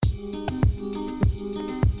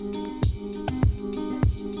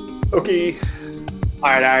Okay.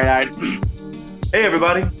 All right. Hey,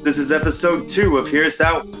 everybody. This is episode 2 of Hear Us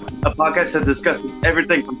Out, a podcast that discusses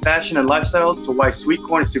everything from fashion and lifestyle to why sweet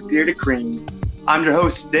corn is superior to cream. I'm your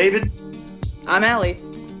host, David. I'm Allie.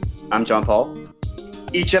 I'm John Paul.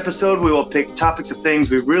 Each episode, we will pick topics of things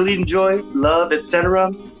we really enjoy, love,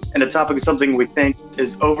 etc., and a topic of something we think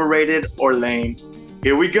is overrated or lame.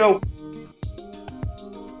 Here we go.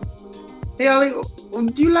 Hey, Allie,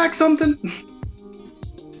 do you like something?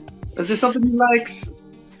 Is there something you like?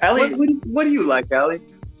 Allie, What do you like, Allie?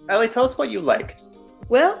 Allie, tell us what you like.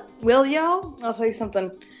 Well, y'all, I'll tell you something.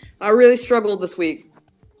 I really struggled this week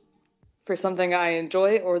for something I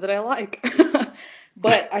enjoy or that I like.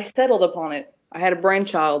 But I settled upon it. I had a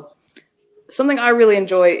brainchild. Something I really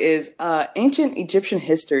enjoy is ancient Egyptian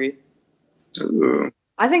history. Ooh.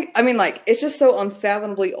 It's just so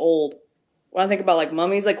unfathomably old. When I think about, like,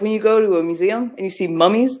 mummies, like, when you go to a museum and you see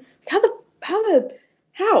mummies,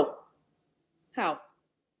 how?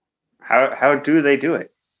 How do they do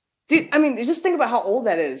it? Dude, I mean, just think about how old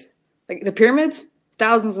that is. Like, the pyramids,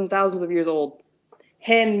 thousands and thousands of years old.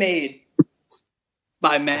 Handmade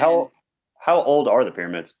by men. How old are the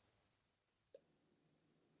pyramids?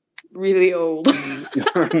 Really old.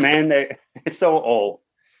 Man, they're so old.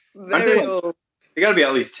 Very old. They gotta be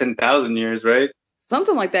at least 10,000 years, right?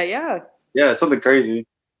 Something like that, yeah. Yeah, something crazy.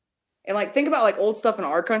 And, like, think about, like, old stuff in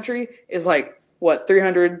our country is, like, what,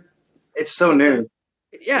 300? It's so new.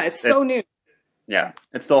 Yeah, it's so new. Yeah,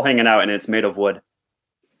 it's still hanging out and it's made of wood.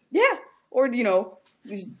 Yeah. Or,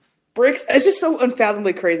 these bricks. It's just so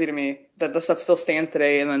unfathomably crazy to me that the stuff still stands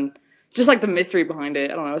today. And then just, like, the mystery behind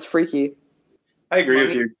it. I don't know. It's freaky. I agree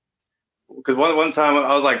with you. Because one time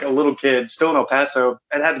I was, like, a little kid, still in El Paso.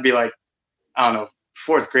 It had to be, like, I don't know,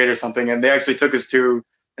 4th grade or something. And they actually took us to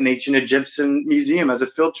an ancient Egyptian museum as a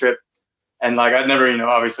field trip. And, like, I'd never,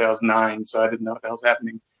 obviously I was 9, so I didn't know what the hell's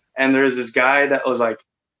happening. And there was this guy that was, like,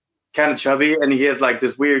 kind of chubby, and he had, like,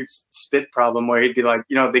 this weird spit problem where he'd be, like,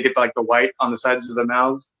 they get, like, the white on the sides of their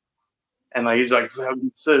mouths. And, like, he's like,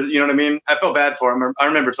 so, you know what I mean? I felt bad for him. I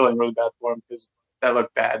remember feeling really bad for him because that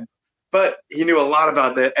looked bad. But he knew a lot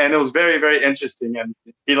about it, and it was very, very interesting. And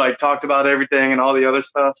he, like, talked about everything and all the other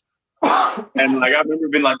stuff. And, like, I remember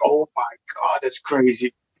being like, oh, my God, that's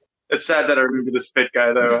crazy. It's sad that I remember the spit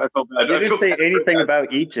guy, though. I felt bad. You didn't say anything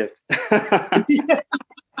about Egypt.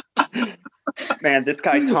 Man, this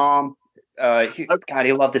guy, Tom,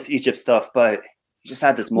 he loved this Egypt stuff, but he just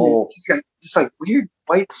had this mole. Just like weird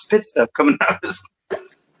white spit stuff coming out of this.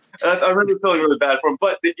 I remember feeling really bad for him,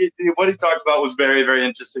 but what he talked about was very, very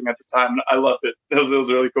interesting at the time. I loved it. It was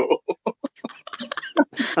really cool.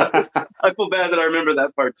 I feel bad that I remember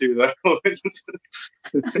that part too, though.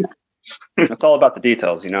 It's all about the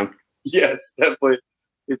details, Yes, definitely.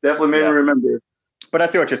 It definitely made me remember. But I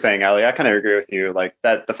see what you're saying, Ali. I kind of agree with you. Like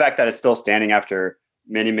that, the fact that it's still standing after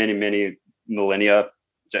many, many, many millennia,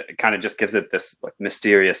 kind of just gives it this like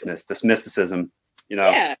mysteriousness, this mysticism.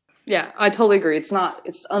 Yeah, I totally agree. It's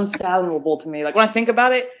unfathomable to me. Like when I think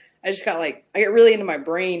about it, I get really into my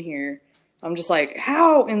brain here. I'm just like,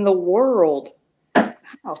 how in the world?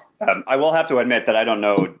 How? I will have to admit that I don't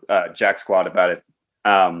know jack squat about it.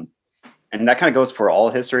 And that kind of goes for all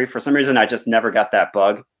history. For some reason, I just never got that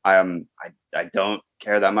bug. I don't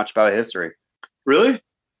care that much about history. Really?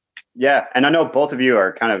 Yeah, and I know both of you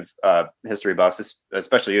are kind of history buffs,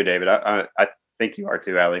 especially you, David. I think you are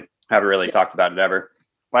too, Allie. I haven't really talked about it ever.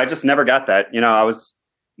 But I just never got that. I was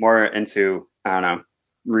more into, I don't know,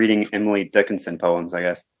 reading Emily Dickinson poems, I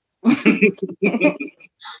guess. More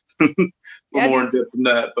in depth than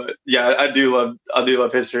that, but yeah, I do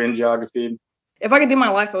love history and geography. If I could do my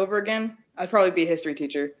life over again, I'd probably be a history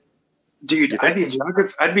teacher. Dude, I'd be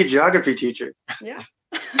a geography teacher. Yeah.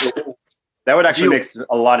 That would actually make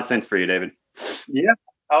a lot of sense for you, David. Yeah,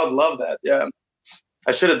 I would love that. Yeah,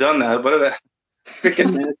 I should have done that. What are the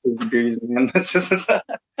freaking master's degrees, man?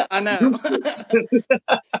 I know.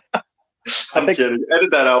 I'm kidding.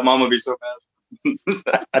 Edit that out. Mom would be so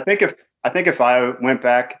mad. I think if I went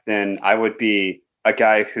back, then I would be a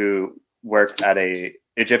guy who worked at a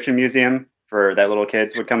Egyptian museum for that little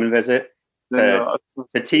kids would come and visit to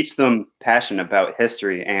teach them passion about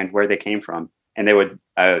history and where they came from. And they would,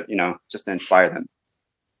 just to inspire them.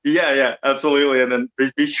 Yeah, absolutely. And then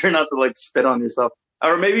be sure not to like spit on yourself,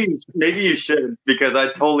 or maybe you should, because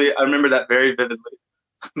I remember that very vividly.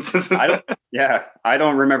 I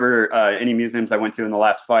don't remember any museums I went to in the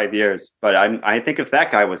last 5 years, but I think if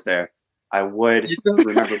that guy was there, I would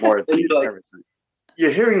remember more.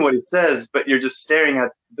 You're hearing what he says, but you're just staring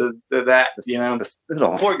at the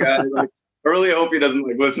spittle. Poor guy. Like, I really hope he doesn't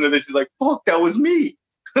listen to this. He's like, "Fuck, that was me."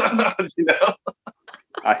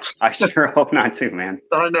 I sure hope not too, man.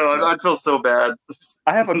 I know. I feel so bad.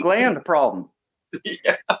 I have a gland problem.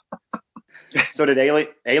 Yeah. So did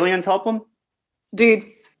aliens help him? Dude,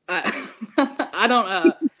 I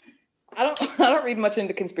don't read much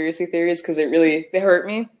into conspiracy theories because they hurt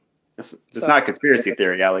me. It's not a conspiracy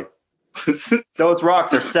theory, Allie. Those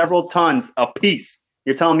rocks are several tons a piece.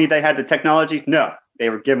 You're telling me they had the technology? No, they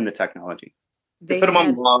were given the technology. They put them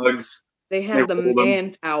on logs. They had the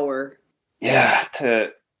manpower. Yeah,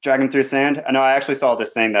 to drag them through sand. I know. I actually saw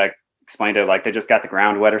this thing that explained it. Like they just got the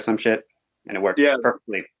ground wet or some shit, and it worked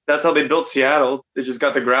perfectly. That's how they built Seattle. They just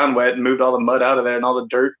got the ground wet and moved all the mud out of there and all the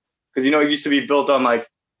dirt. Because it used to be built on like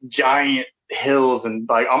giant hills and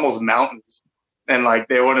like almost mountains, and like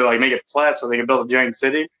they wanted to like make it flat so they could build a giant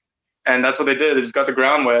city. And that's what they did. They just got the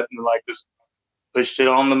ground wet and like just pushed it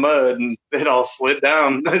on the mud and it all slid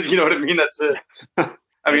down. You know what I mean? That's it.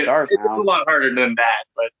 I mean, it's a lot harder than that,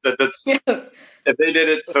 but that's if they did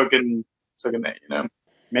it, so can they.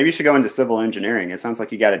 Maybe you should go into civil engineering. It sounds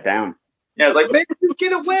like you got it down. Yeah, like maybe just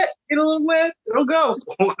get it wet, get a little wet, it'll go.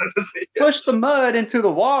 Push the mud into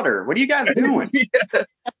the water. What are you guys doing? Yeah.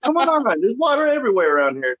 Come on, man. There's water everywhere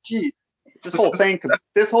around here. Gee. This whole thing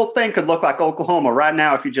could look like Oklahoma right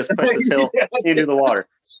now if you just push this hill into the water.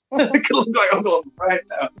 It could look like Oklahoma right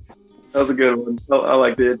now. That was a good one. I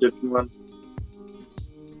like the Egyptian one.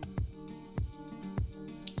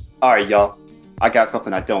 All right, y'all. I got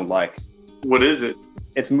something I don't like. What is it?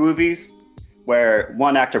 It's movies where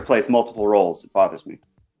one actor plays multiple roles. It bothers me.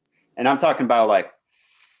 And I'm talking about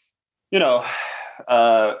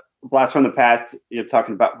Blast from the Past. You're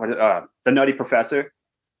talking about The Nutty Professor.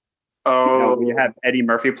 Oh, you have Eddie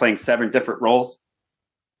Murphy playing 7 different roles.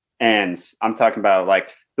 And I'm talking about like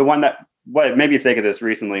the one that what made me think of this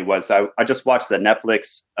recently was I just watched the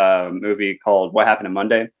Netflix movie called What Happened to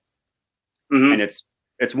Monday. Mm-hmm. And it's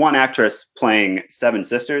one actress playing 7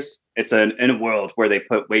 sisters. It's in a world where they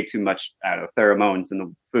put way too much pheromones in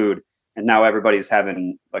the food. And now everybody's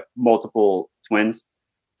having like multiple twins.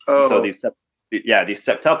 Oh. So these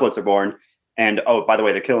septuplets are born. And by the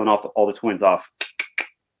way, they're killing off all the twins off.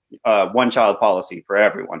 One child policy for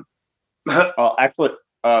everyone. Actually,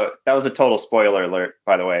 that was a total spoiler alert,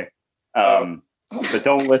 by the way. So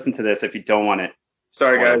don't listen to this if you don't want it.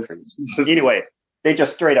 Sorry, guys. Anyway, they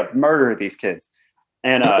just straight up murder these kids.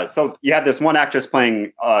 And so you have this one actress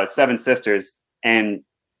playing 7 sisters, and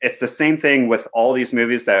it's the same thing with all these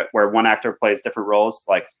movies where one actor plays different roles.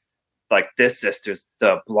 Like this sister's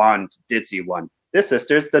the blonde ditzy one. This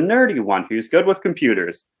sister's the nerdy one who's good with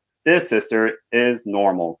computers. This sister is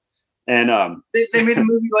normal. And they made a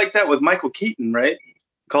movie like that with Michael Keaton, right?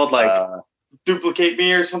 Called Duplicate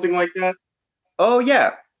Me or something like that. Oh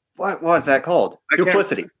yeah, what was that called?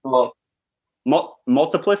 Duplicity.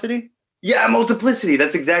 Multiplicity. Yeah, Multiplicity.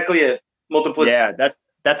 That's exactly it. Multiplicity. Yeah,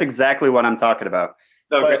 that's exactly what I'm talking about.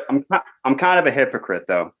 Okay. But I'm kind of a hypocrite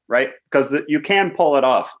though, right? Because you can pull it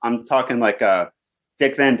off. I'm talking like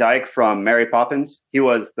Dick Van Dyke from Mary Poppins. He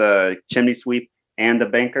was the chimney sweep and the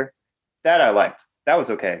banker. That I liked. That was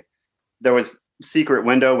okay. There was Secret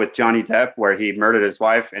Window with Johnny Depp where he murdered his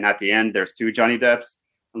wife, and at the end there's 2 Johnny Depps.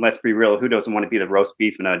 And let's be real, who doesn't want to be the roast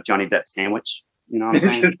beef in a Johnny Depp sandwich? You know what I'm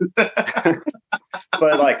saying?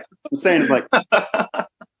 But like I'm saying, like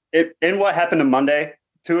in What Happened to Monday,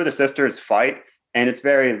 2 of the sisters fight, and it's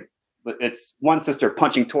one sister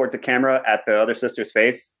punching toward the camera at the other sister's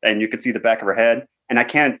face, and you can see the back of her head. And I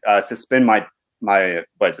can't suspend my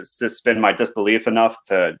disbelief enough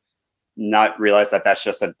to not realize that that's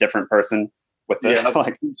just a different person with the they're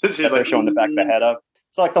showing the back of the head up.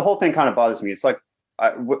 So like the whole thing kind of bothers me. It's like,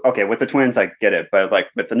 okay, with the twins, I get it, but like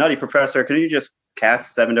with the Nutty Professor, can you just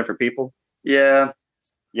cast 7 different people? Yeah.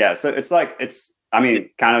 So it's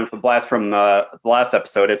kind of a blast from the last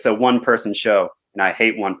episode. It's a 1-person show, and I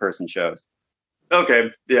hate 1-person shows.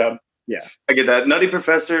 Okay. Yeah. I get that. Nutty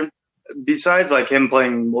Professor. Besides like him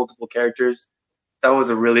playing multiple characters, that was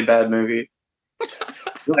a really bad movie.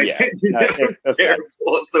 It's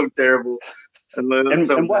terrible. It's so terrible.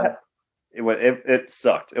 It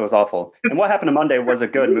sucked. It was awful. And What Happened to Monday was a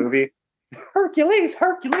good movie. Hercules.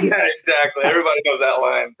 Yeah, exactly. Everybody knows that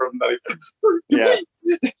line from Nutty Professor. Yeah.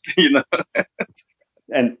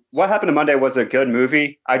 And What Happened to Monday was a good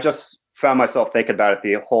movie. I just found myself thinking about it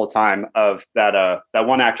the whole time of that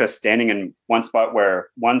one actress standing in one spot where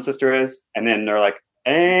one sister is, and then they're like,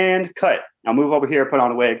 and cut. Now move over here, put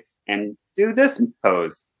on a wig, and do this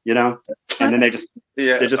pose, and then they just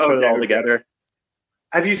put it all together.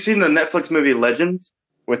 Have you seen the Netflix movie Legends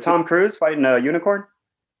with Tom Cruise fighting a unicorn?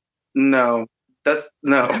 No, that's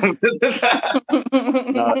no.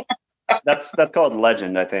 No, that's called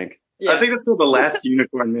Legend, I think. Yeah. I think that's called The Last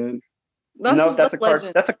Unicorn Man. No, that's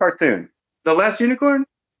a cartoon. The Last Unicorn?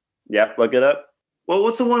 Yep, look it up. Well,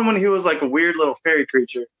 what's the one when he was like a weird little fairy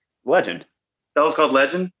creature? Legend. That was called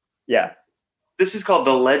Legend? Yeah. This is called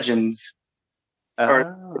The Legends.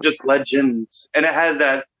 Or just Legends. And it has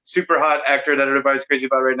that super hot actor that everybody's crazy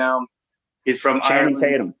about right now. He's from Channing Ireland.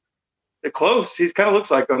 Tatum. They're close. He kind of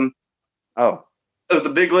looks like him. Oh. The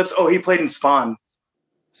big lips. Oh, he played in Spawn.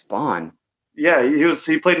 Spawn? Yeah,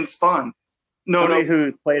 he played in Spawn. Somebody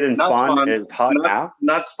who played in Spawn is hot now?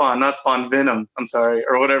 Not Spawn. Venom. I'm sorry.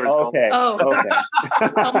 Or whatever it's called. Okay.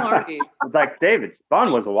 Tom Hardy. It's like, David,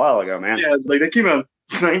 Spawn was a while ago, man. Yeah, it's like they came out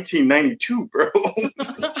in 1992, bro.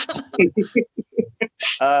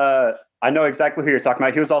 I know exactly who you're talking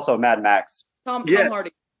about. He was also Mad Max. Tom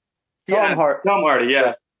Hardy. Tom Hardy,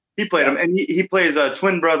 yeah. He played him. And he plays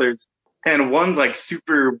twin brothers. And one's like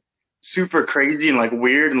super, super crazy and like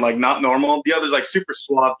weird and like not normal. The other's like super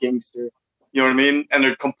suave gangster. You know what I mean? And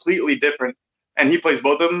they're completely different. And he plays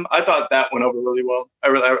both of them. I thought that went over really well. I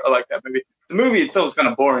like that movie. The movie itself was kind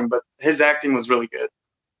of boring, but his acting was really good.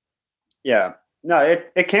 Yeah. No,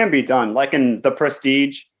 it can be done. Like in The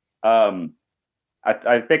Prestige, I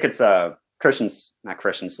think it's not Christian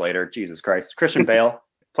Slater, Jesus Christ. Christian Bale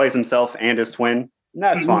plays himself and his twin. And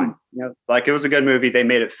that's fine. You know, like it was a good movie. They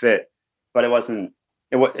made it fit, but it wasn't.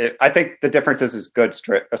 I think the difference is good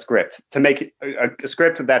a script to make a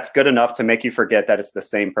script that's good enough to make you forget that it's the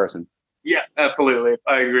same person. Yeah, absolutely.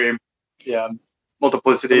 I agree. Yeah.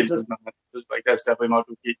 Multiplicity. So like that's definitely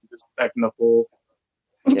Michael Keaton just acting the fool.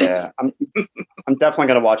 Yeah. I'm definitely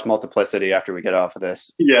going to watch Multiplicity after we get off of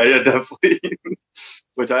this. Yeah, definitely.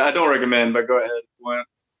 Which I don't recommend, but go ahead.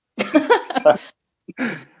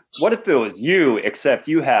 What if it was you, except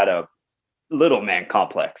you had a little man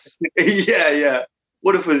complex? Yeah.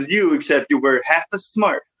 What if it was you, except you were half as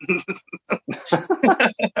smart?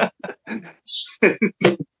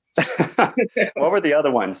 What were the other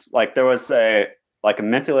ones? Like there was a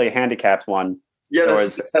mentally handicapped one. Yeah,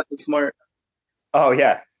 that's half as smart. Oh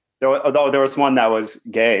yeah, there was one that was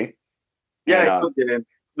gay. Yeah, it was gay.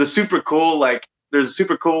 The super cool, like there's a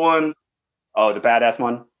super cool one. Oh, the badass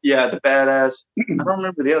one. Yeah, the badass. I don't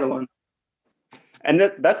remember the other one.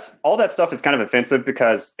 And that's all that stuff is kind of offensive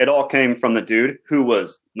because it all came from the dude who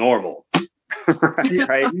was normal,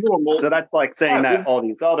 right? Normal. So that's like saying that all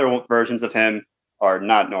these other versions of him are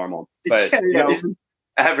not normal. But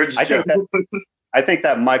average Joe. I think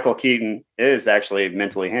that Michael Keaton is actually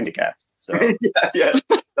mentally handicapped. So yeah.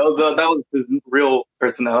 That was his real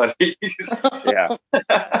personality. Yeah.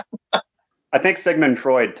 I think Sigmund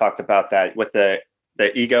Freud talked about that with the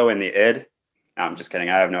ego and the id. No, I'm just kidding.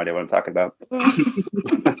 I have no idea what I'm talking about.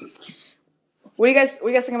 What do you guys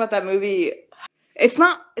think about that movie? It's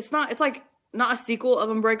like not a sequel of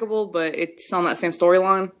Unbreakable, but it's on that same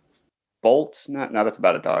storyline. Bolt? No, that's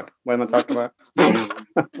about a dog. What am I talking about?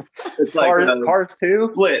 It's like Cars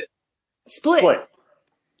 2? Split.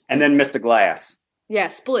 And then Mr. Glass. Yeah,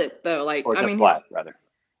 Split though. Like or Glass, rather.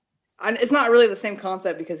 It's not really the same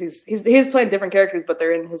concept because he's playing different characters, but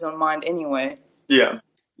they're in his own mind anyway.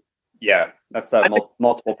 Yeah, that's that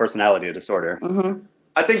multiple personality disorder. Mm-hmm.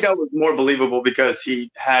 I think that was more believable because he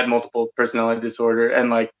had multiple personality disorder, and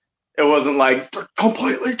like it wasn't like they're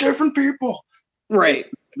completely different people, right?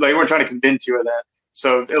 Like we weren't trying to convince you of that,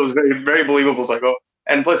 so it was very, very believable. It's like, oh,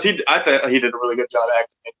 and plus I thought he did a really good job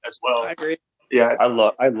acting it as well. I agree. Yeah, I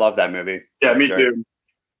love that movie. Yeah, me too.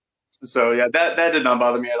 So yeah, that did not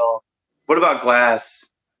bother me at all. What about Glass?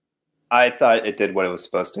 I thought it did what it was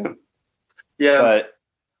supposed to. Yeah,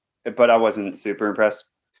 but I wasn't super impressed.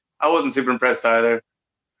 I wasn't super impressed either.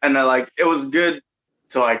 And it was good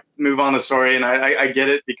to like move on the story. And I get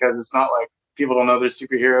it because it's not like people don't know they're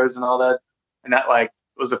superheroes and all that. And that like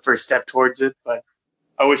was the first step towards it. But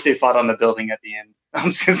I wish they fought on the building at the end.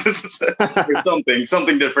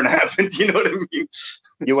 something different happened. You know what I mean?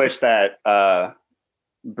 You wish that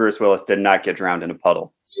Bruce Willis did not get drowned in a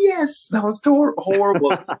puddle. Yes, that was horrible.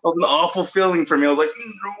 That was an awful feeling for me. I was like,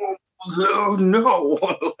 no.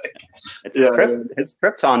 His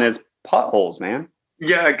krypton is potholes, man.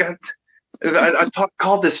 Yeah, I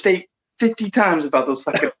called the state 50 times about those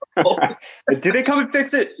fucking potholes. Did they come and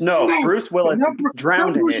fix it? No, Bruce Willis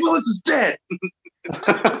drowned in it. Bruce Willis is dead.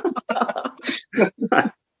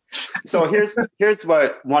 So here's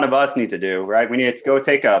what one of us need to do, right? We need to go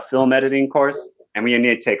take a film editing course, and we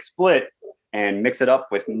need to take Split and mix it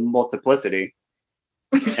up with Multiplicity.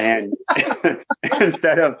 And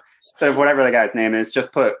instead of whatever the guy's name is,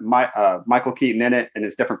 just put Michael Keaton in it and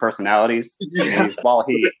his different personalities while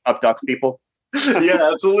he abducts people. Yeah,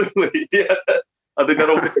 absolutely. Yeah, I think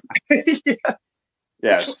that'll work.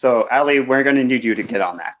 Yeah. So, Ali, we're going to need you to get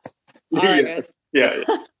on that. All right, guys. Yeah.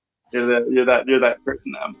 You're that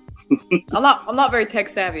person now. I'm not very tech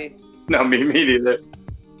savvy. No, me neither.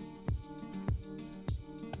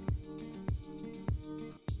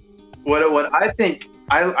 What I think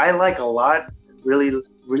I like a lot,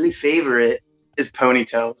 really favor it, is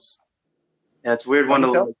ponytails. Yeah, it's a weird one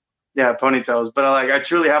to like. Yeah, ponytails. But I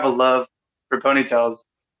truly have a love for ponytails.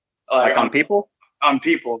 Like on people? On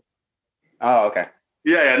people. Oh, okay.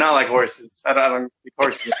 Yeah, not like horses. I don't like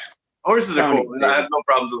horses. Horses are cool. I have no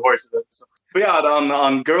problems with horses. But yeah,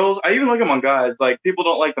 on girls, I even like them on guys. Like, people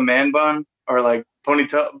don't like the man bun or like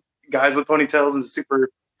ponytail. Guys with ponytails is super.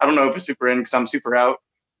 I don't know if it's super in because I'm super out,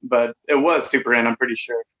 but it was super in. I'm pretty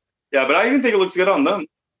sure. Yeah, but I even think it looks good on them.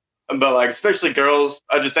 But like, especially girls,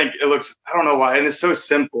 I just think it looks. I don't know why, and it's so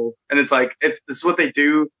simple. And it's like it's what they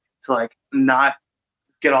do to like not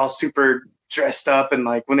get all super dressed up, and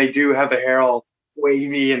like when they do have their hair all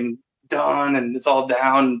wavy and done and it's all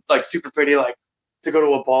down, like super pretty, like to go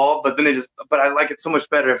to a ball. But then but I like it so much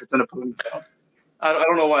better if it's in a ponytail. I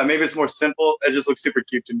don't know why. Maybe it's more simple. It just looks super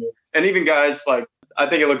cute to me. And even guys, like, I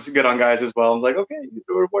think it looks good on guys as well. I'm like, okay,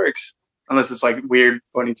 it works. Unless it's like weird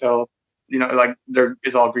ponytail, like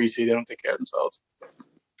it's all greasy. They don't take care of themselves.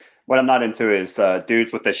 What I'm not into is the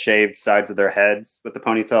dudes with the shaved sides of their heads with the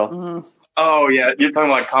ponytail. Mm-hmm. Oh yeah, you're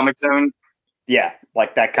talking about Comic Zone. Yeah,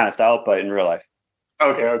 like that kind of style, but in real life.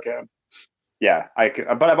 Okay. Yeah,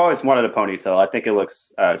 but I've always wanted a ponytail. I think it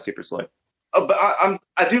looks super slick. Oh, but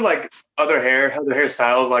I do like other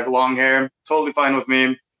hairstyles, like long hair. Totally fine with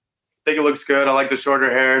me. Think it looks good. I like the shorter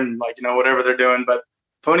hair and like whatever they're doing. But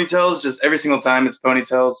ponytails, just every single time it's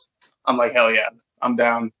ponytails, I'm like, hell yeah, I'm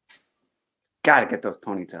down. Gotta get those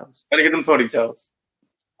ponytails. Gotta get them ponytails.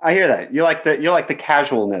 I hear that. You like the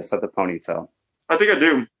casualness of the ponytail. I think I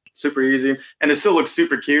do. Super easy, and it still looks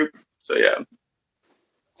super cute. So yeah.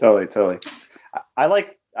 Totally. I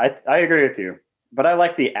agree with you, but I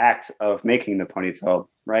like the act of making the ponytail,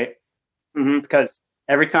 right? Mm-hmm. Because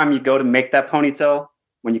every time you go to make that ponytail,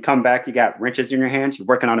 when you come back, you got wrenches in your hands. You're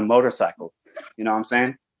working on a motorcycle. You know what I'm saying?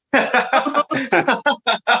 You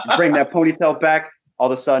bring that ponytail back.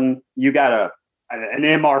 All of a sudden, you got an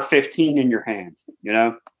MR-15 in your hand. You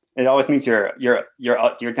know, it always means you're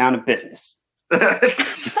down to business.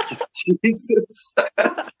 Jesus.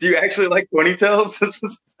 Do you actually like ponytails?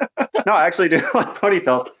 No, I actually do like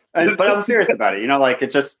ponytails, but I'm serious about it. Like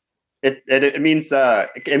it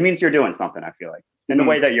means you're doing something. I feel like in the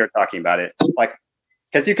way that you're talking about it, like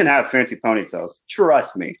because you can have fancy ponytails.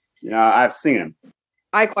 Trust me, I've seen them.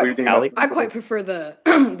 I quite prefer the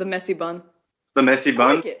the messy bun. The messy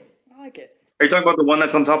bun. I like it. Are you talking about the one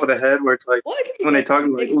that's on top of the head, where it's like when they talk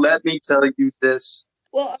like, "Let me tell you this."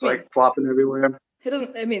 Well, it's like flopping everywhere. It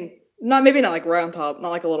doesn't. I mean, maybe not like right on top, not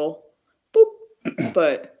like a little boop,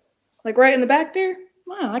 but like right in the back there.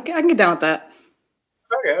 Wow, I can get down with that.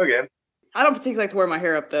 Okay. I don't particularly like to wear my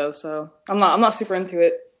hair up though, so I'm not super into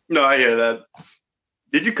it. No, I hear that.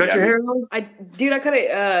 Did you cut your hair? I cut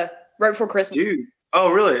it right before Christmas. Dude,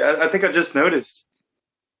 oh really? I think I just noticed.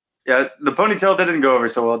 Yeah, the ponytail didn't go over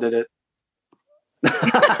so well, did it?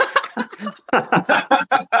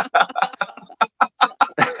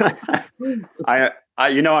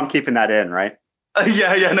 I'm keeping that in, right?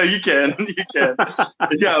 Yeah, no, you can. Yeah,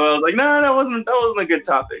 well, I was like, no, that wasn't a good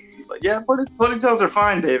topic. He's like, yeah, ponytails are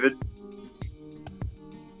fine, David.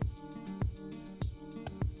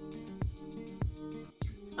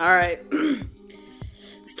 All right,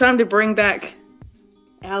 it's time to bring back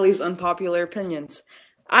Allie's unpopular opinions.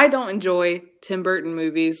 I don't enjoy Tim Burton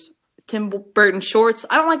movies, Tim Burton shorts.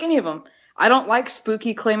 I don't like any of them. I don't like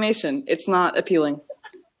spooky claymation. It's not appealing.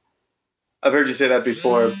 I've heard you say that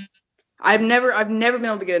before. I've never been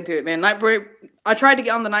able to get into it, man. I tried to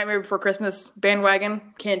get on the Nightmare Before Christmas bandwagon.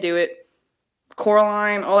 Can't do it.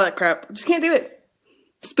 Coraline, all that crap. Just can't do it.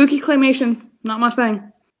 Spooky claymation, not my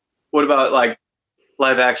thing. What about like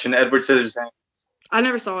live action Edward Scissorhands? I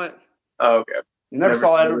never saw it. Oh, okay. You never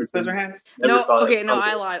saw Edward Scissorhands? No,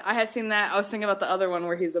 I lied. I have seen that. I was thinking about the other one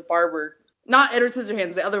where he's a barber. Not Edward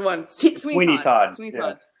Scissorhands, the other one. Sweeney Todd. Sweeney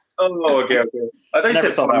Todd. Oh, okay. I thought you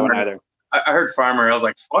said saw that one either. I heard Farmer. I was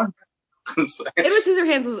like, Farmer? Edward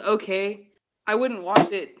Scissorhands was okay. I wouldn't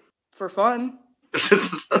watch it for fun.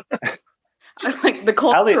 I like the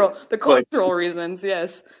cultural reasons,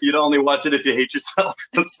 yes. You'd only watch it if you hate yourself.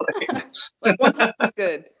 It's like one time it's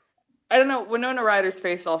good. I don't know. Winona Ryder's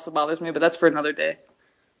face also bothers me, but that's for another day.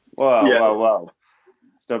 Whoa.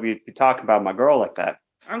 So you talk about my girl like that.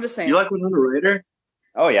 I'm just saying. You like Winona Ryder?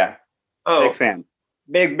 Oh, yeah. Oh. Big fan.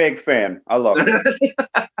 Big fan. I love her.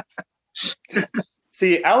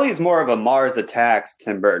 See, Allie's more of a Mars Attacks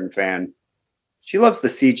Tim Burton fan. She loves the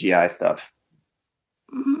CGI stuff.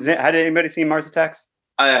 Mm-hmm. Had anybody seen Mars Attacks?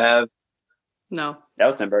 I have. No. That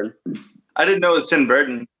was Tim Burton. I didn't know it was Tim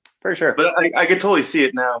Burton. Pretty sure. But I could totally see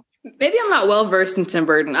it now. Maybe I'm not well versed in Tim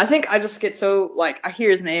Burton. I think I just get so I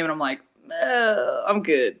hear his name and I'm like, I'm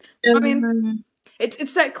good. I mean, it's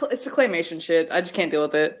the claymation shit. I just can't deal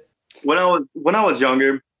with it. When I was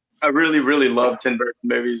younger, I really, really loved Tim Burton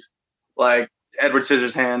movies, like Edward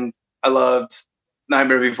Scissorhands. I loved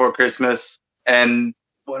Nightmare Before Christmas, and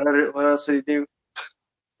what else did he do?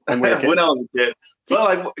 When I was a kid, well,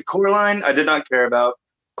 like Coraline, I did not care about.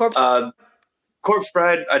 Corpse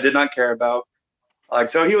Bride, I did not care about. Like,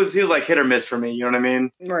 so he was like hit or miss for me. You know what I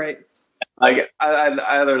mean? Right. Like I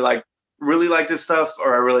either like really liked his stuff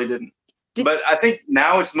or I really didn't. But I think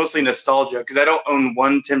now it's mostly nostalgia because I don't own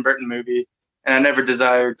one Tim Burton movie, and I never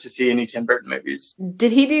desired to see any Tim Burton movies.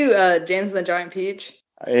 Did he do James and the Giant Peach?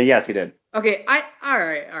 Yes, he did. Okay, all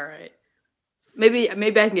right. Maybe I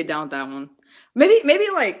can get down with that one. Maybe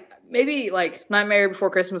like Nightmare Before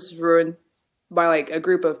Christmas was ruined by like a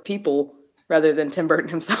group of people rather than Tim Burton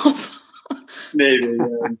himself. Maybe.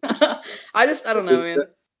 Yeah. I don't know, man.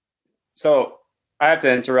 So I have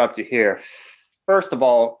to interrupt you here. First of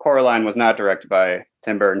all, Coraline was not directed by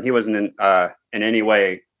Tim Burton. He wasn't in any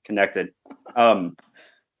way connected.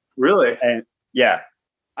 Really? And yeah,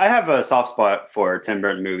 I have a soft spot for Tim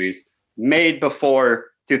Burton movies made before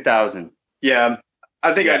 2000. Yeah,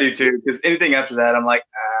 I think I do too. Because anything after that, I'm like,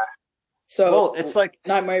 ah. So well, it's like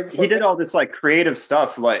he did all this like creative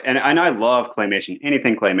stuff, like, and I love claymation.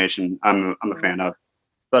 Anything claymation, I'm a fan of.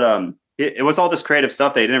 But it was all this creative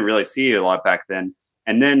stuff they didn't really see a lot back then.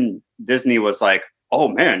 And then Disney was like, "Oh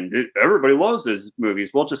man, everybody loves his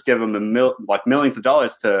movies. We'll just give him millions of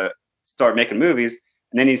dollars to start making movies."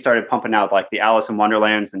 And then he started pumping out like the Alice in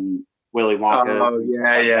Wonderlands and Willy Wonka. Oh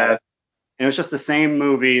yeah. And it was just the same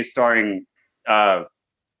movie starring Johnny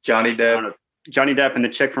Depp. Johnny Depp and the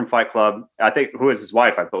chick from Fight Club. I think who is his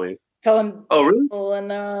wife, I believe. Helen. Oh really?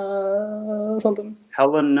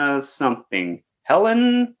 Helena something.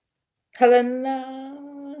 Helena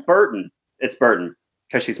Burton. It's Burton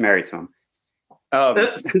because she's married to him. I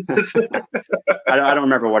don't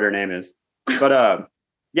remember what her name is, but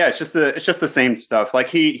yeah, it's just the same stuff. Like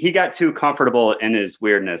he got too comfortable in his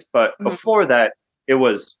weirdness, but before that, it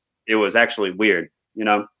was actually weird, you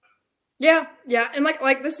know? Yeah, and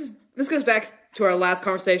like this goes back to our last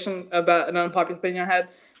conversation about an unpopular opinion I had.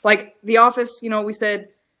 Like The Office, you know, we said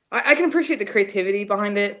I can appreciate the creativity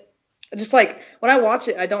behind it. Just like when I watch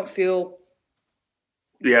it, I don't feel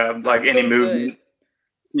like any movement.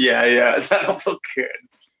 Yeah, I don't feel good.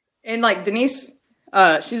 And like Denise,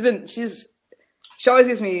 she always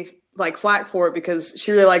gives me like flack for it because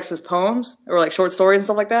she really likes his poems or like short stories and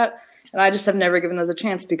stuff like that. And I just have never given those a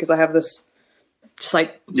chance because I have this just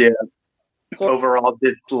like overall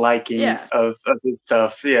disliking of his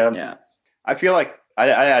stuff. Yeah. I feel like I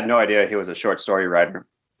had no idea he was a short story writer.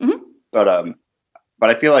 Mm-hmm. But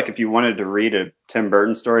I feel like if you wanted to read a Tim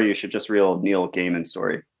Burton story, you should just read a Neil Gaiman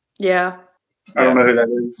story. Yeah. I don't know who that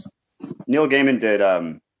is. Neil Gaiman did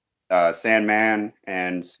Sandman,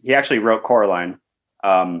 and he actually wrote Coraline.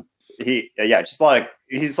 He's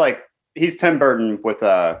Tim Burton with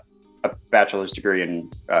a bachelor's degree in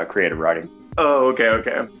creative writing. Oh,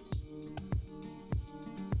 okay.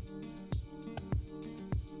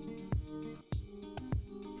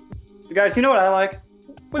 You guys, you know what I like?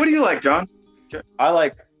 What do you like, John? I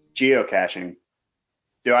like geocaching.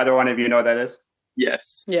 Do either one of you know what that is?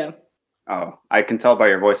 Yes. Yeah. Oh, I can tell by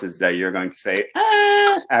your voices that you're going to say,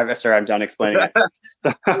 sorry, I'm done explaining it.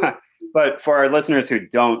 But for our listeners who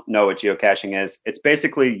don't know what geocaching is, it's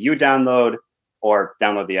basically you download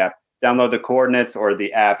the app, download the coordinates or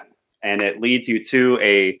the app, and it leads you to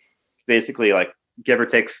a basically like give or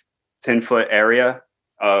take 10-foot area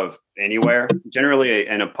of anywhere, generally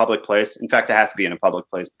in a public place. In fact, it has to be in a public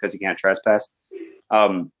place because you can't trespass.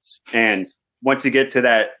 And once you get to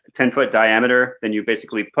that 10-foot diameter, then you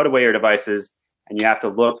basically put away your devices and you have to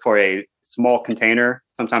look for a small container,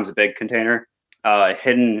 sometimes a big container,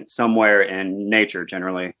 hidden somewhere in nature,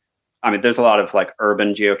 generally. I mean, there's a lot of like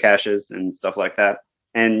urban geocaches and stuff like that.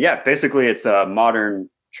 And yeah, basically it's a modern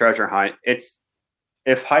treasure hunt.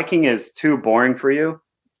 If hiking is too boring for you,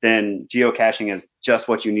 then geocaching is just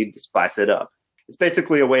what you need to spice it up. It's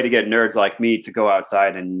basically a way to get nerds like me to go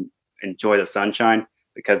outside and enjoy the sunshine,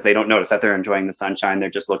 because they don't notice that they're enjoying the sunshine. They're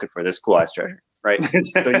just looking for this cool ass treasure, right?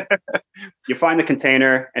 So you find the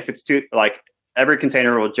container. If it's too, like, every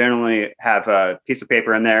container will generally have a piece of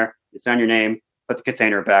paper in there. You sign your name, put the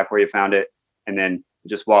container back where you found it, and then you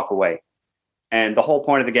just walk away. And the whole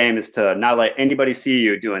point of the game is to not let anybody see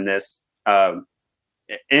you doing this. In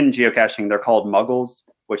geocaching, they're called muggles,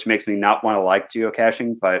 which makes me not want to like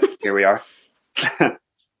geocaching, but here we are.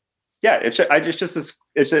 Yeah,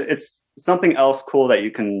 it's something else cool that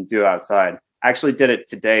you can do outside. I actually did it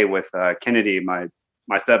today with Kennedy, my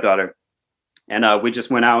stepdaughter, and we just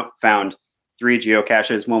went out, found 3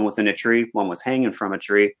 geocaches. One was in a tree, one was hanging from a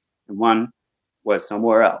tree, and one was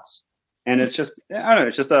somewhere else. And it's just, I don't know,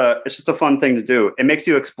 it's just a fun thing to do. It makes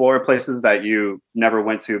you explore places that you never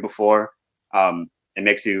went to before. It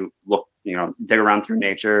makes you look, dig around through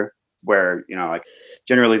nature where, like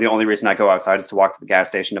generally the only reason I go outside is to walk to the gas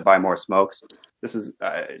station to buy more smokes. This is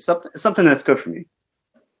something that's good for me.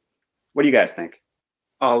 What do you guys think?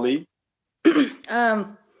 Ollie? I've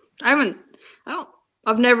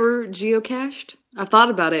never geocached. I've thought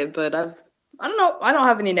about it, but I don't know. I don't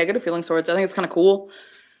have any negative feelings towards it. I think it's kind of cool.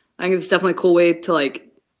 I think it's definitely a cool way to like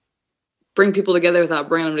bring people together without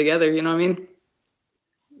bringing them together. You know what I mean?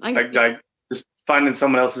 Like just finding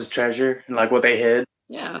someone else's treasure and like what they hid.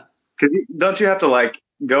 Yeah. Because don't you have to like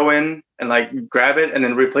go in and like grab it and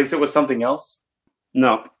then replace it with something else?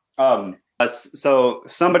 No. So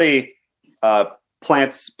somebody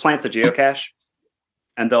plants a geocache,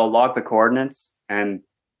 and they'll log the coordinates, and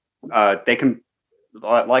they can,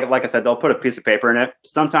 like I said, they'll put a piece of paper in it.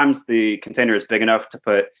 Sometimes the container is big enough to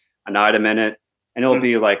put an item in it, and it'll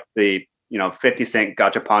be like the 50-cent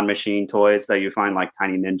gachapon machine toys that you find like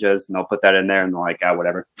tiny ninjas, and they'll put that in there, and they're like,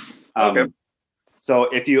 whatever. Okay. So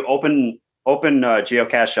if you open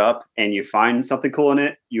geocache up and you find something cool in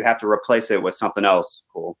it, you have to replace it with something else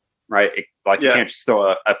cool, right? You can't just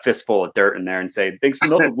throw a fistful of dirt in there and say, "Thanks for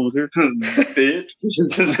nothing, loser." Bitch.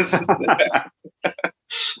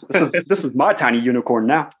 This is my tiny unicorn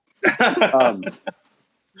now.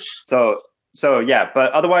 So yeah,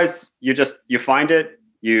 but otherwise you find it,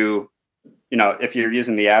 if you're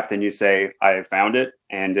using the app, then you say, "I found it,"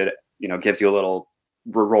 and it gives you a little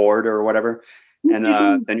reward or whatever, and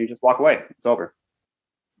then you just walk away. It's over.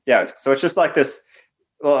 Yeah, so it's just like this.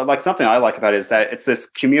 Like something I like about it is that it's this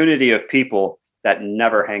community of people that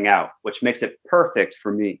never hang out, which makes it perfect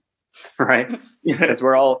for me, right? Because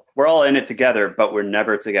we're all in it together, but we're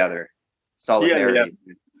never together. Solidarity.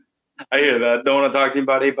 Yeah. I hear that. Don't want to talk to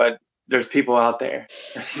anybody, but there's people out there.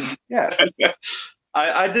 Yeah.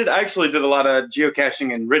 I actually did a lot of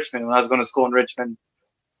geocaching in Richmond when I was going to school in Richmond.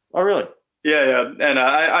 Oh, really? Yeah. And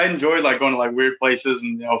I enjoyed like going to like weird places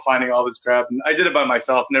and finding all this crap. And I did it by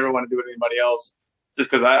myself. Never want to do it with anybody else, just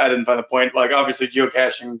because I didn't find the point. Like obviously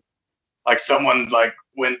geocaching, like someone like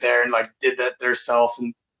went there and like did that themselves,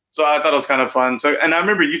 and so I thought it was kind of fun. So, and I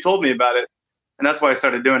remember you told me about it, and that's why I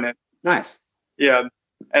started doing it. Nice. Yeah.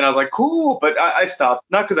 And I was like, cool, but I stopped.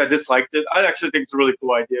 Not because I disliked it. I actually think it's a really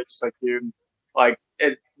cool idea, just like you. Like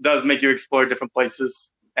it does make you explore different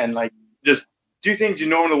places and like just do things you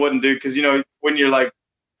normally wouldn't do. Because when you're like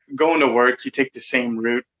going to work, you take the same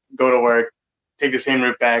route, go to work, take the same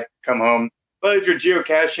route back, come home. But if you're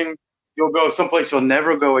geocaching, you'll go someplace you'll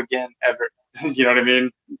never go again ever. You know what I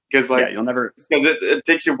mean? Because you'll never, because it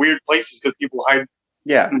takes you weird places because people hide.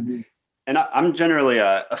 Yeah. Mm-hmm. And I'm generally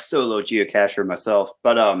a solo geocacher myself,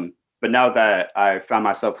 but now that I found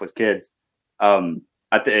myself with kids,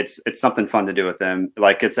 it's something fun to do with them.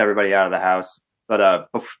 Like gets everybody out of the house. But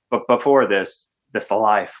before this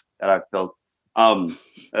life that I've built,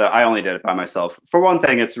 I only did it by myself. For one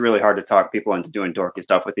thing, it's really hard to talk people into doing dorky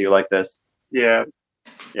stuff with you like this. Yeah.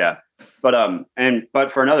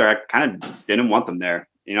 But for another, I kind of didn't want them there.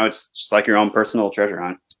 It's just like your own personal treasure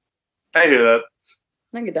hunt. I hear that.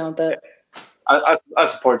 I can get down with that. I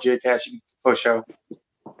support geocaching for sure.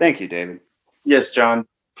 Thank you, David. Yes, John.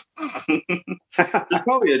 There's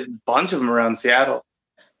probably a bunch of them around Seattle.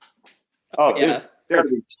 Oh, yeah. There's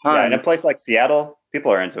tons. Yeah, in a place like Seattle,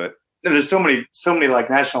 people are into it. There's so many like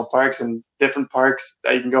national parks and different parks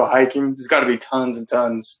that you can go hiking. There's got to be tons and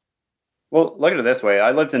tons. Well, look at it this way.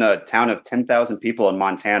 I lived in a town of 10,000 people in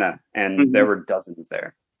Montana, and there were dozens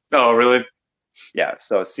there. Oh, really? Yeah.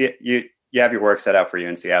 So you have your work set out for you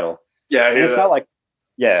in Seattle. Yeah, and it's not like,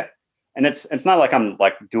 and it's not like I'm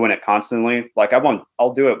like doing it constantly. Like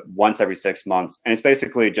I'll do it once every 6 months, and it's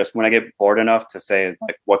basically just when I get bored enough to say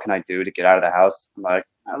like, what can I do to get out of the house? I'm like,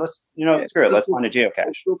 let's screw it. Let's find a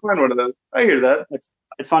geocache. We'll find one of those. I hear that.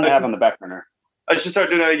 It's fun to have on the back burner. I should start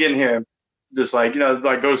doing that again here. Just like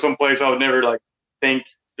like go someplace I would never like think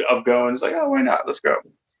of going. It's like, oh, why not? Let's go.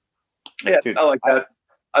 Yeah, dude, I like that.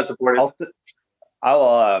 I support it.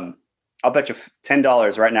 I'll bet you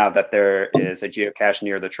 $10 right now that there is a geocache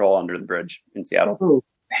near the Troll under the bridge in Seattle. Ooh,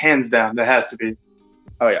 hands down, there has to be.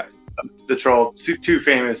 Oh yeah, the Troll, too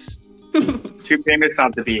famous, too famous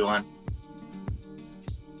not to be one.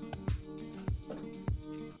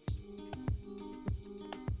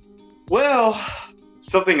 Well,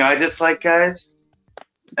 something I dislike, guys.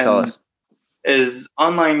 Tell us. is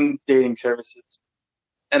online dating services.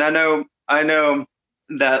 And I know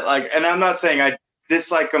that and I'm not saying I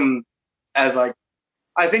dislike them as I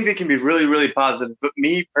think they can be really, really positive. But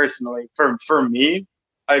me personally, for me,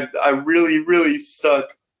 I really, really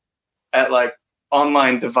suck at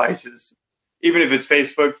online devices. Even if it's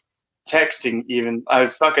Facebook, texting, even I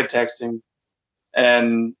suck at texting,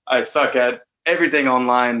 and I suck at everything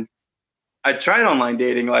online. I tried online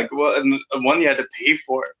dating, one you had to pay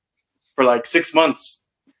for 6 months,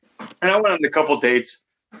 and I went on a couple dates,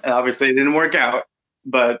 and obviously it didn't work out.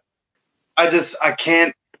 But I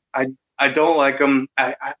can't. I don't like them.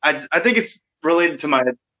 I think it's related to my.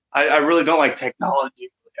 I really don't like technology.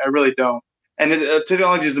 I really don't. And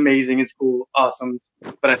technology is amazing. It's cool, awesome.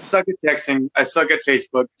 But I suck at texting. I suck at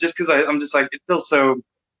Facebook just because I'm just it feels so.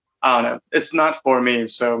 I don't know. It's not for me.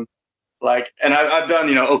 So and I've done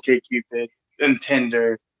OkCupid and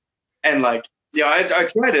Tinder, and I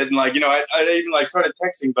tried it, and I even started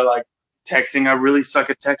texting, but texting I really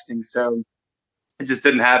suck at texting, so it just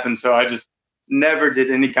didn't happen. So I just never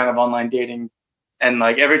did any kind of online dating, and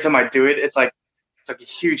every time I do it, it's a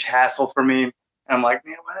huge hassle for me. And I'm like,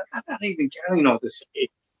 man, I don't even know what to say. You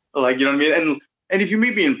know what I mean? And if you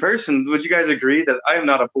meet me in person, would you guys agree that I am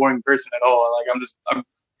not a boring person at all?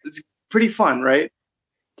 It's pretty fun, right?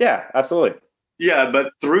 Yeah, absolutely. Yeah,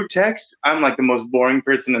 but through text, I'm the most boring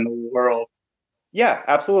person in the world. Yeah,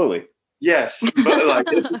 absolutely. Yes, but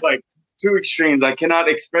it's two extremes. I cannot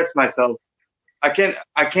express myself. I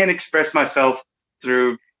can't express myself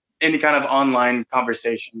through any kind of online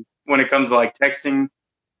conversation when it comes to texting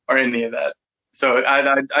or any of that. So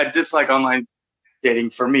I dislike online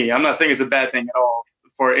dating for me. I'm not saying it's a bad thing at all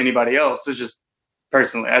for anybody else. It's just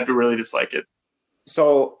personally, I really dislike it.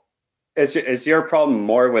 So is your problem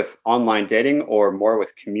more with online dating or more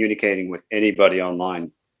with communicating with anybody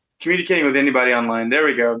online? Communicating with anybody online. There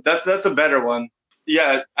we go. That's a better one.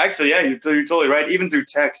 Yeah, actually, yeah, you're totally right. Even through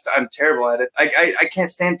text, I'm terrible at it. I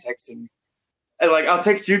can't stand texting. I'll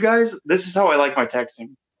text you guys. This is how I like my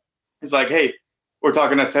texting. It's hey, we're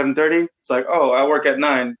talking at 7:30. It's oh, I work at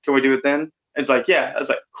 9. Can we do it then? It's yeah. I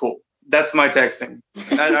was cool. That's my texting.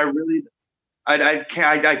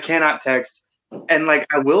 I cannot text, and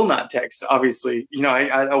I will not text. Obviously,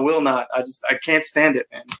 I will not. I can't stand it,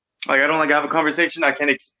 man. I don't have a conversation. I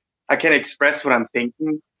can't express what I'm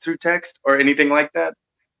thinking through text or anything like that.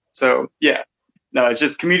 So yeah, no, it's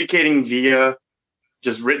just communicating via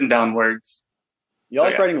just written down words. You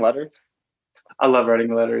like writing letters? I love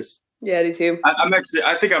writing letters. Yeah, I do too.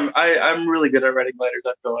 I'm really good at writing letters.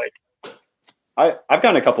 I feel like I've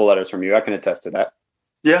gotten a couple letters from you. I can attest to that.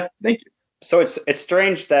 Yeah, thank you. So it's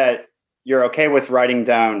strange that you're okay with writing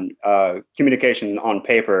down communication on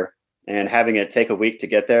paper and having it take a week to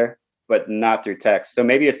get there, but not through text. So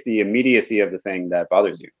maybe it's the immediacy of the thing that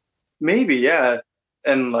bothers you. Maybe, yeah.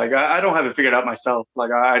 And I don't have it figured out myself.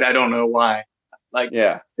 I don't know why.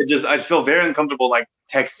 Yeah, I feel very uncomfortable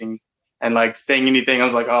texting and saying anything. I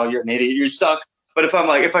was oh, you're an idiot, you suck. But if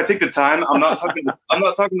if I take the time, I'm not talking to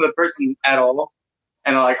the person at all.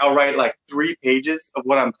 And I'll write 3 pages of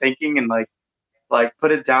what I'm thinking and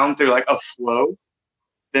put it down through a flow.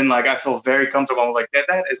 Then I feel very comfortable. I was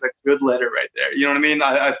that is a good letter right there. You know what I mean?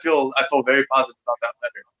 I feel very positive about that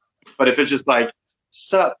letter. But if it's just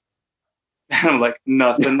sup, and I'm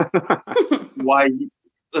nothing. Why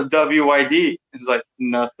WYD? It's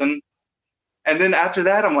nothing. And then after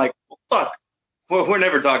that, I'm well, fuck. Well, we're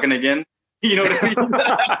never talking again. You know what I mean?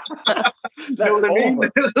 You know what I mean?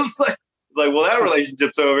 It's well, that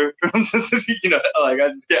relationship's over. I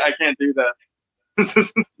can't do that.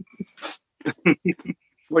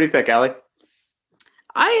 What do you think, Allie?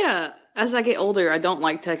 As I get older, I don't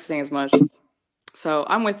like texting as much. So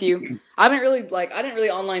I'm with you. I didn't really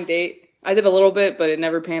online date. I did a little bit, but it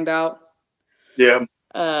never panned out. Yeah.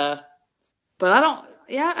 But I'm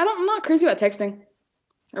not crazy about texting.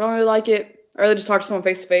 I don't really like it. I'd rather just talk to someone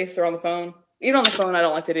face to face or on the phone. Even on the phone, I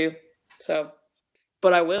don't like to do. So,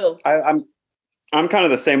 but I will. I'm kind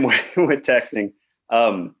of the same way with texting.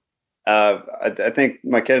 I think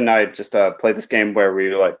my kid and I just played this game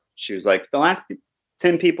where she was the last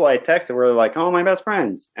 10 people I texted were oh, my best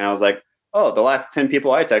friends. And I was oh, the last 10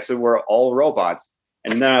 people I texted were all robots.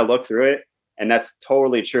 And then I looked through it, and that's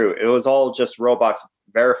totally true. It was all just robots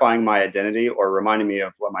verifying my identity or reminding me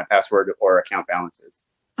of what my password or account balance is.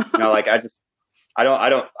 I don't like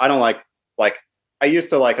I used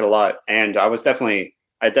to like it a lot, and I definitely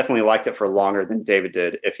liked it for longer than David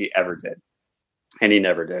did, if he ever did. And he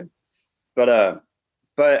never did. But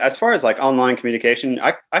as far as online communication,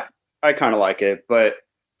 I kind of like it. But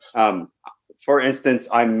for instance,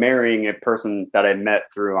 I'm marrying a person that I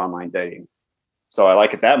met through online dating, so I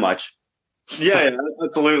like it that much. Yeah,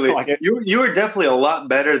 absolutely. Like You were definitely a lot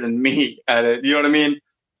better than me at it. You know what I mean?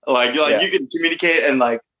 Like you could communicate and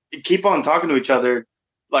like keep on talking to each other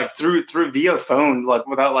like through via phone, like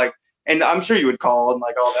without like. And I'm sure you would call and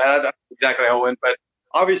like all that. I don't know exactly how it went, but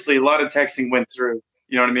obviously a lot of texting went through.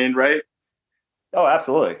 You know what I mean, right? oh,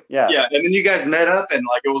 absolutely. Yeah. Yeah, and then you guys met up and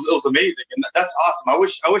like it was amazing, and that's awesome. I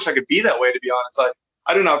wish I could be that way, to be honest. Like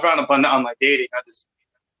I do not frown upon like dating.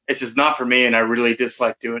 It's just not for me, and I really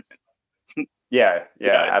dislike doing it. Yeah. But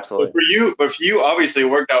Absolutely. for you, obviously, it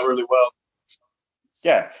worked out really well.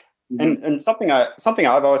 Yeah. Mm-hmm. And something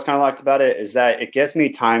I've always kind of liked about it is that it gives me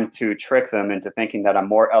time to trick them into thinking that I'm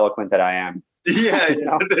more eloquent than I am. Yeah, You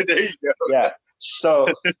know? there you go. Yeah. So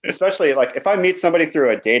especially like if I meet somebody through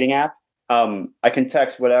a dating app, I can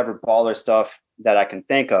text whatever baller stuff that I can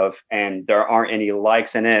think of, and there aren't any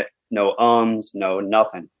likes in it, no ums, no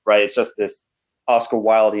nothing. Right? It's just this Oscar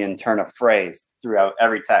Wildean turn of phrase throughout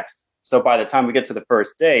every text. So by the time we get to the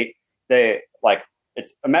first date, they like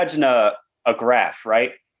it's imagine a graph,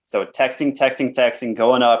 right? So texting,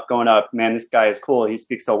 going up. Man, this guy is cool. He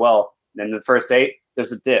speaks so well. Then the first date,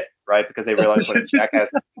 there's a dip, right? Because they realize what a jackass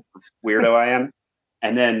weirdo I am.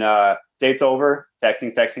 And then date's over,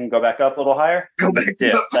 texting, go back up a little higher. Go back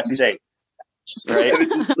dip, up. second date, right?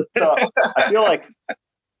 So I feel like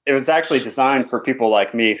it was actually designed for people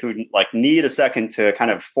like me who like need a second to kind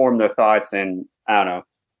of form their thoughts and I don't know.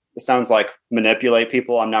 It sounds like manipulate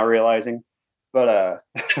people. I'm not realizing, but I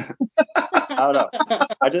don't know.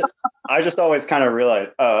 I just always kind of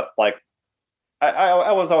realized like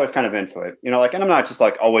I was always kind of into it, you know, like, and I'm not just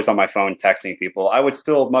like always on my phone texting people. I would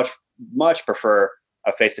still much prefer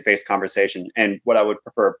a face-to-face conversation, and what I would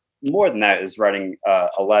prefer more than that is writing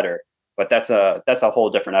a letter. But that's a whole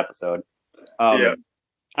different episode. Yeah.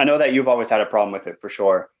 I know that you've always had a problem with it for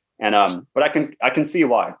sure, and but I can see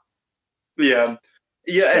why. Yeah.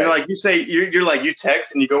 Yeah, and like you say, you're like you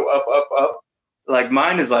text and you go up, up, up. Like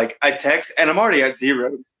mine is like I text and I'm already at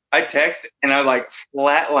zero. I text and I like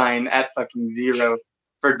flatline at fucking zero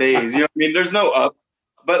for days. You know what I mean? There's no up.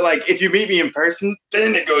 But like if you meet me in person,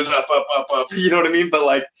 then it goes up, up, up, up. You know what I mean? But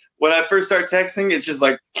like when I first start texting, it's just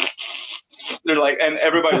like they're like, and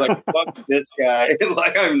everybody's like, "Fuck this guy!"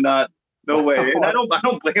 Like I'm not, no way. And I don't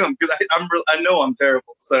blame them because I know I'm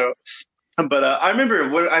terrible. So, but I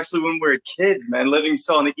remember actually when we were kids, man, living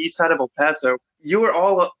still on the east side of El Paso. You were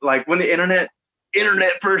all like when the internet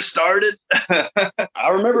first started. I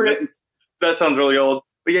remember it. That sounds really old,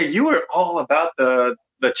 but yeah, you were all about the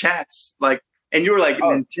chats, like, and you were like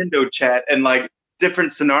Nintendo chat and like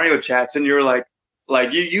different scenario chats, and you were like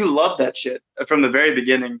you loved that shit from the very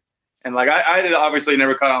beginning, and like I did obviously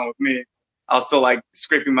never caught on with me. I was still like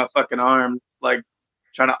scraping my fucking arm, like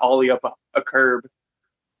trying to ollie up a curb.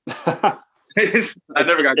 I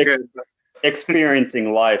never got good.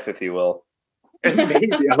 Experiencing life, if you will.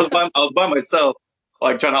 Maybe I was by myself,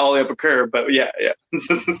 like trying to ollie up a curb, but yeah.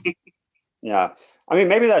 Yeah. I mean,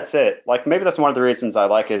 maybe that's it. Like, maybe that's one of the reasons I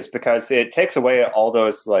like it is because it takes away all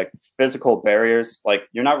those like physical barriers. Like,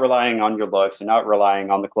 you're not relying on your looks. You're not relying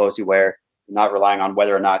on the clothes you wear. You're not relying on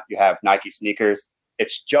whether or not you have Nike sneakers.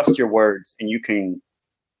 It's just your words, and you can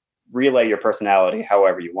relay your personality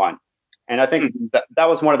however you want. And I think that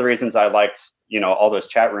was one of the reasons I liked, you know, all those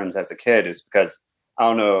chat rooms as a kid is because I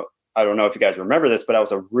don't know if you guys remember this, but I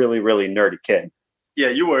was a really, really nerdy kid. Yeah,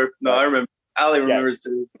 you were. No, I remember. Allie remembers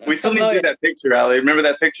too. We still need to do that picture, Allie. Remember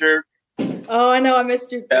that picture? Oh, I know. I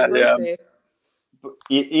missed your birthday. Yeah.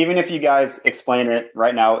 Even if you guys explain it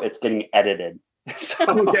right now, it's getting edited. So,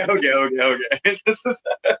 okay.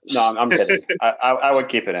 No, I'm kidding. I would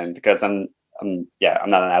keep it in because I'm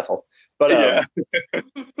not an asshole. But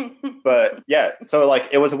but yeah, so like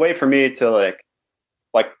it was a way for me to like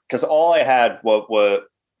because all I had what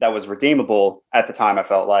that was redeemable at the time I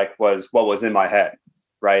felt like was what was in my head,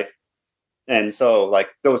 right? And so like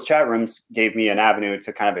those chat rooms gave me an avenue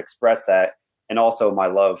to kind of express that, and also my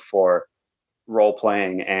love for role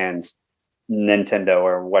playing and Nintendo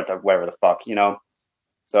or whatever the fuck, you know.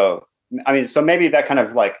 So I mean, so maybe that kind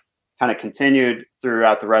of continued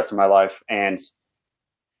throughout the rest of my life, and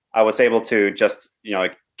I was able to just, you know,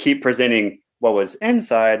 like keep presenting what was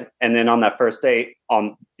inside, and then on that first date,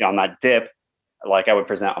 on that dip, like I would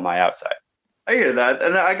present on my outside. I hear that,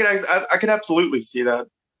 and I could absolutely see that.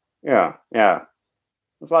 Yeah.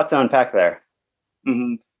 There's a lot to unpack there.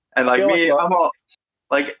 Mm-hmm. And like me, I'm all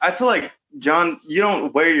like I feel like John, you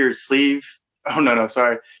don't wear your sleeve. Oh no,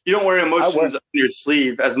 sorry, you don't wear emotions on your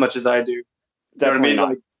sleeve as much as I do. Definitely you know what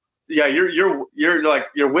I mean? Like, yeah, you're like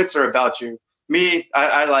your wits are about you. Me,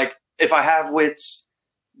 I like if I have wits,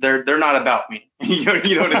 they're not about me. you know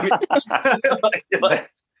what I mean?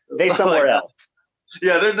 They somewhere else.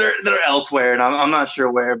 Yeah, they're elsewhere, and I'm not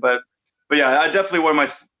sure where, but yeah, I definitely wear my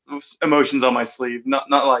emotions on my sleeve. Not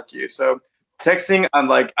like you. So texting,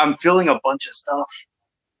 I'm feeling a bunch of stuff,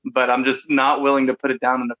 but I'm just not willing to put it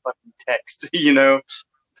down in a fucking text.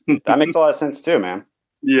 That makes a lot of sense too, man.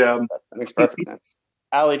 Yeah, that makes perfect sense.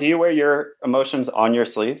 Allie, do you wear your emotions on your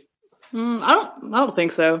sleeve? I don't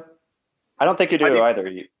think so. I don't think you do either.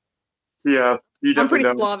 Yeah, you definitely I'm pretty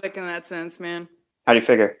don't. Slavic in that sense, man. How do you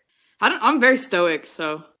figure? I'm very stoic,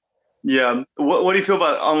 so. Yeah. What do you feel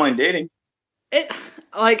about online dating?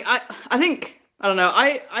 I think I don't know.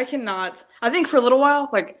 I cannot. I think for a little while,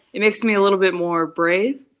 like it makes me a little bit more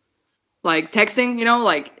brave. Like texting,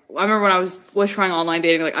 like I remember when I was trying online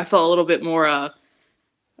dating, like I felt a little bit more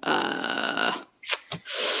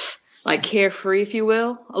like carefree, if you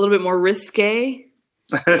will, a little bit more risque.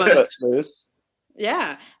 But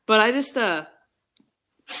yeah, but I just I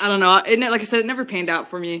don't know. Like I said, it never panned out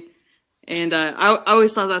for me, and I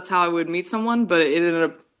always thought that's how I would meet someone, but it ended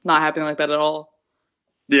up not happening like that at all.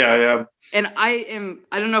 Yeah. And I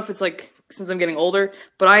don't know if it's like since I'm getting older,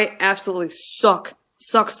 but I absolutely suck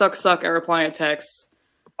at replying to texts.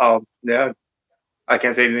 Oh, yeah. I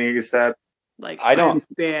can't say anything against that. Like, I'm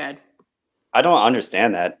bad. I don't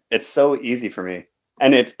understand that. It's so easy for me.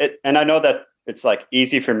 And and I know that it's like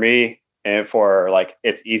easy for me and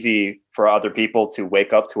it's easy for other people to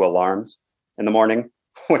wake up to alarms in the morning,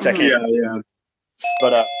 which I can't. Yeah.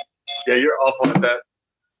 But yeah, you're awful at that.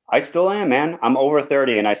 I still am, man. I'm over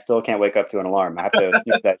 30 and I still can't wake up to an alarm. I have to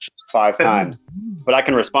snooze that 5 times, but I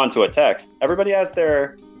can respond to a text. Everybody has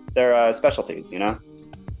their specialties,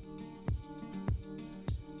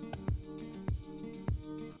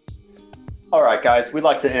 All right, guys, we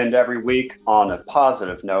like to end every week on a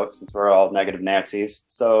positive note since we're all negative Nancy's.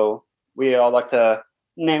 So we all like to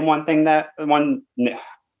name one thing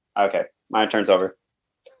Okay, my turn's over.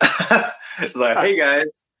 It's like, hey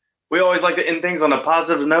guys, we always like to end things on a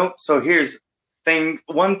positive note. So here's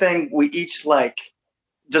one thing we each like,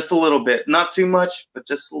 just a little bit, not too much, but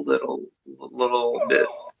just a little bit.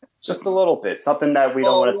 Just a little bit, something that we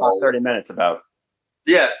don't want to talk 30 minutes about.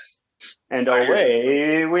 Yes. And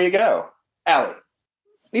away we go. Allie.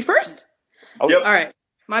 Me first? Oh, yep. All right.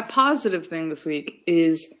 My positive thing this week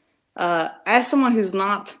is, as someone who's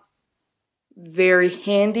not very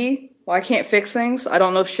handy, I can't fix things. I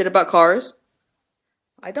don't know shit about cars.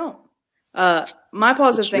 I don't. My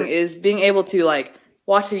positive thing is being able to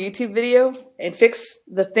watch a YouTube video and fix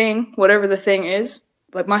the thing, whatever the thing is,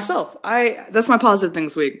 like myself. That's my positive thing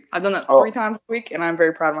this week. I've done that 3 times a week, and I'm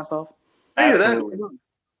very proud of myself. I hear that.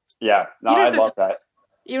 Yeah, no, I love that.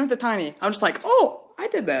 Even if they're tiny, I'm just like, oh, I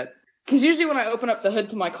did that. Because usually when I open up the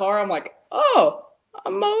hood to my car, I'm like, oh,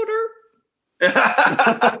 a motor.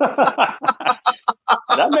 That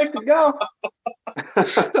makes it go.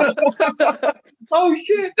 Oh,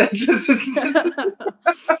 shit.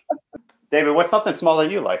 David, what's something small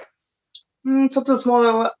that you like? Something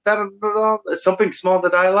small something small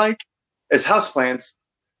that I like is houseplants.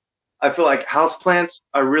 I feel like houseplants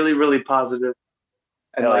are really, really positive.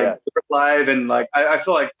 And they're alive, and I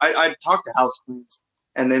feel like I talk to houseplants,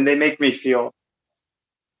 and then they make me feel,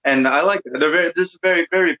 and I like that. There's a very,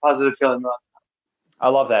 very positive feeling about them. I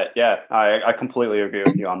love that. Yeah, I completely agree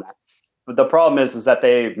with you on that. But the problem is that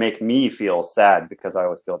they make me feel sad because I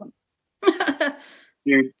always kill them.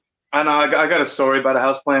 Dude, I know. I got a story about a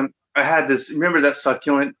houseplant. I had this. Remember that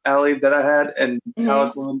succulent, Allie, that I had in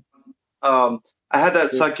Tahlequah? I had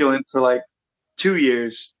that succulent for 2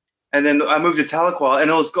 years. And then I moved to Tahlequah, and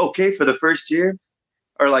it was okay for the first year,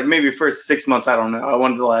 or maybe first 6 months. I don't know. I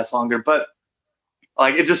wanted to last longer, but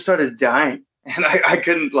it just started dying, and I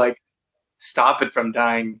couldn't stop it from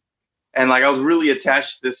dying. And I was really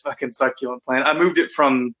attached to this fucking succulent plant. I moved it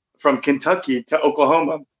from Kentucky to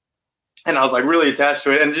Oklahoma, and I was really attached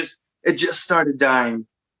to it, and it just started dying,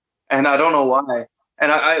 and I don't know why. And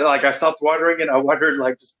I stopped watering it. I watered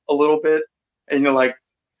just a little bit, and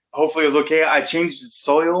hopefully it was okay. I changed its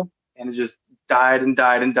soil. And it just died and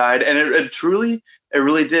died and died, and it really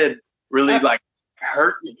did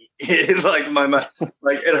hurt me. It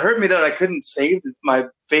it hurt me that I couldn't save my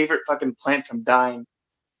favorite fucking plant from dying,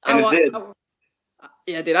 and it did.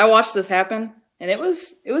 Yeah, dude, I watched this happen, and it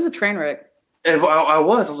was a train wreck. And I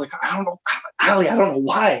was like, I don't know, Allie, I don't know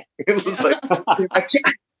why. It was I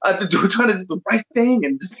can't. I'm trying to do the right thing,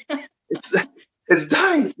 and it's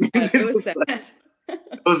dying. It was sad.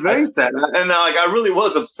 It was very sad, and I really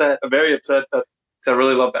was upset, very upset, because I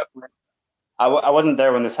really love that plant. I wasn't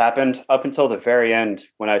there when this happened up until the very end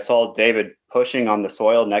when I saw David pushing on the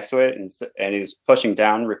soil next to it, and he was pushing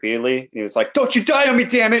down repeatedly. He was like, "Don't you die on me,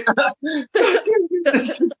 damn it!"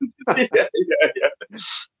 Yeah.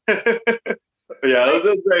 Yeah, it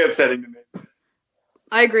was very upsetting to me.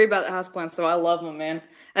 I agree about the houseplants, so I love them, man.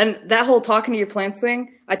 And that whole talking to your plants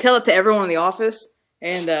thing, I tell it to everyone in the office,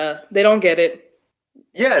 and they don't get it.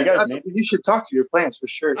 Yeah, you should talk to your plants for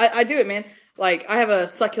sure. I do it, man. Like, I have a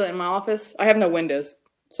succulent in my office. I have no windows,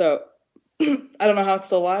 so I don't know how it's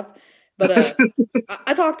still alive. But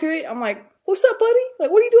I talk to it. I'm like, what's up, buddy?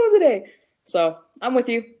 Like, what are you doing today? So I'm with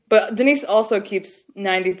you. But Denise also keeps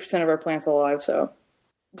 90% of our plants alive, so.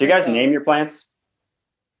 Do you guys name your plants?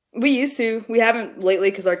 We used to. We haven't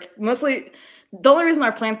lately because the only reason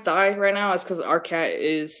our plants die right now is because our cat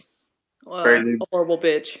is a horrible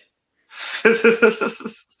bitch.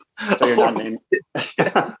 So you're not naming.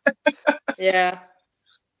 Yeah,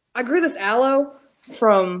 I grew this aloe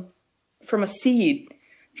from a seed.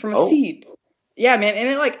 Seed. Yeah, man, and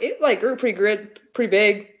it grew pretty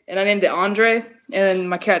big, and I named it Andre, and then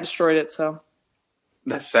my cat destroyed it. So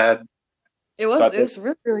that's sad. It was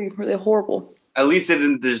really, really, really horrible. At least it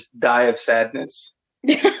didn't just die of sadness.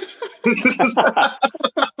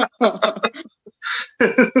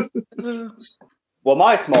 Well,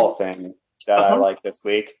 my small thing that I like this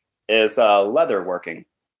week is leather working.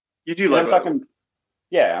 You do like leather?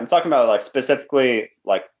 I'm talking about like specifically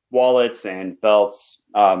like wallets and belts.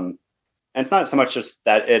 And it's not so much just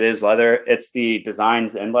that it is leather; it's the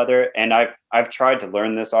designs in leather. And I've tried to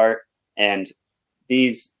learn this art, and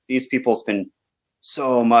these people spend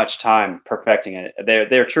so much time perfecting it.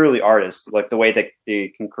 They're truly artists. Like the way that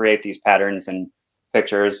they can create these patterns and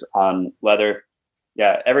pictures on leather.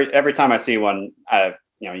 Yeah, every time I see one,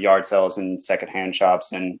 yard sales and secondhand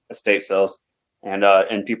shops and estate sales, and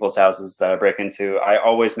in people's houses that I break into, I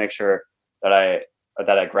always make sure that I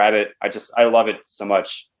grab it. I love it so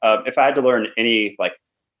much. If I had to learn any like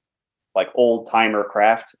old timer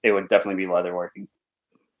craft, it would definitely be leatherworking.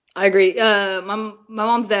 I agree. My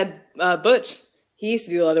mom's dad, Butch, he used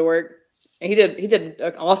to do leather work, and he did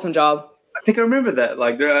an awesome job. I think I remember that.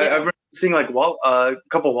 Like, I remember seeing like a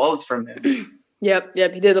couple wallets from him. Yep.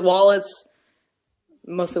 He did the wallets,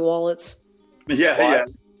 mostly wallets. Yeah.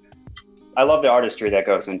 I love the artistry that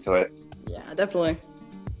goes into it. Yeah, definitely.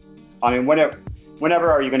 I mean,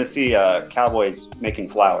 whenever are you going to see cowboys making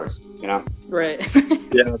flowers? You know, right?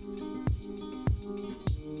 Yeah.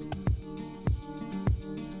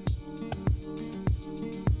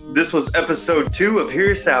 This was episode 2 of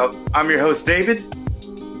Hear Us Out. I'm your host, David.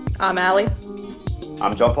 I'm Allie.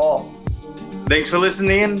 I'm John Paul. Thanks for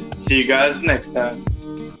listening in. See you guys next time.